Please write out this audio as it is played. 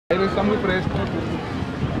Está muy fresco.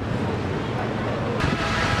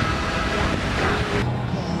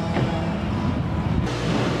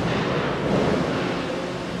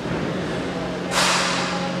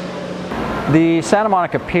 The Santa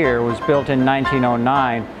Monica Pier was built in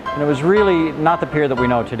 1909, and it was really not the pier that we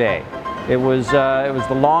know today. It was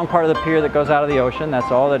the long part of the pier that goes out of the ocean.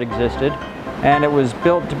 That's all that existed. And it was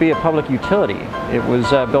built to be a public utility. It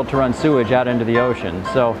was built to run sewage out into the ocean.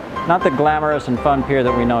 So not the glamorous and fun pier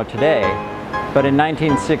that we know today. But in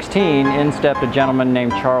 1916, in stepped a gentleman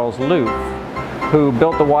named Charles Looff, who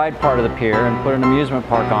built the wide part of the pier and put an amusement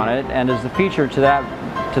park on it. And as the feature to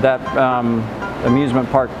that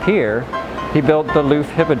amusement park pier, he built the Looff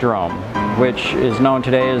Hippodrome, which is known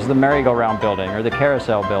today as the merry-go-round building or the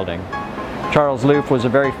Carousel building. Charles Looff was a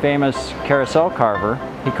very famous carousel carver.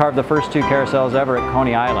 He carved the first 2 carousels ever at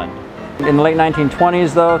Coney Island. In the late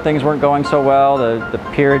 1920s, though, things weren't going so well. The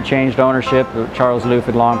pier had changed ownership. Charles Looff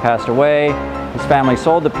had long passed away. His family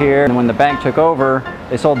sold the pier, and when the bank took over,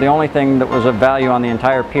 they sold the only thing that was of value on the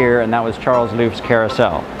entire pier, and that was Charles Looff's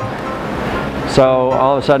carousel. So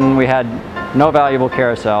all of a sudden we had no valuable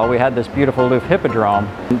carousel. We had this beautiful Looff Hippodrome.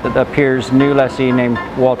 The pier's new lessee named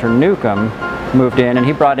Walter Newcomb moved in, and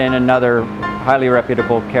he brought in another highly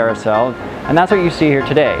reputable carousel. And that's what you see here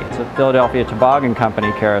today. It's a Philadelphia Toboggan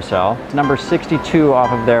Company carousel. It's number 62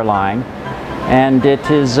 off of their line. And it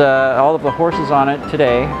is, all of the horses on it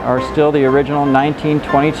today are still the original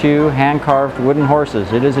 1922 hand-carved wooden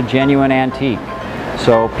horses. It is a genuine antique.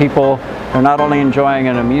 So people are not only enjoying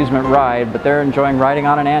an amusement ride, but they're enjoying riding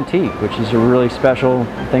on an antique, which is a really special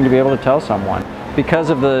thing to be able to tell someone. Because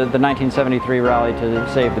of the 1973 rally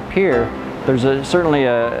to save the pier, there's certainly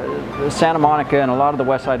Santa Monica and a lot of the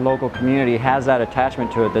West Side local community has that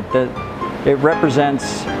attachment to it, that it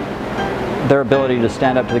represents their ability to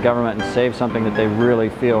stand up to the government and save something that they really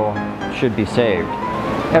feel should be saved.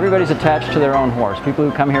 Everybody's attached to their own horse. People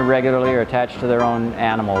who come here regularly are attached to their own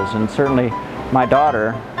animals, and certainly my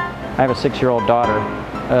daughter, I have a 6-year-old daughter,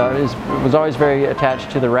 was always very attached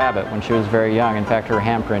to the rabbit when she was very young. In fact, her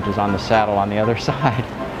handprint is on the saddle on the other side.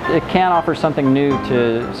 It can offer something new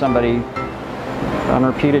to somebody on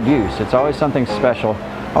repeated use. It's always something special.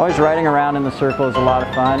 Always riding around in the circle is a lot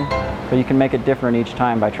of fun, but you can make it different each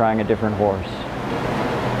time by trying a different horse.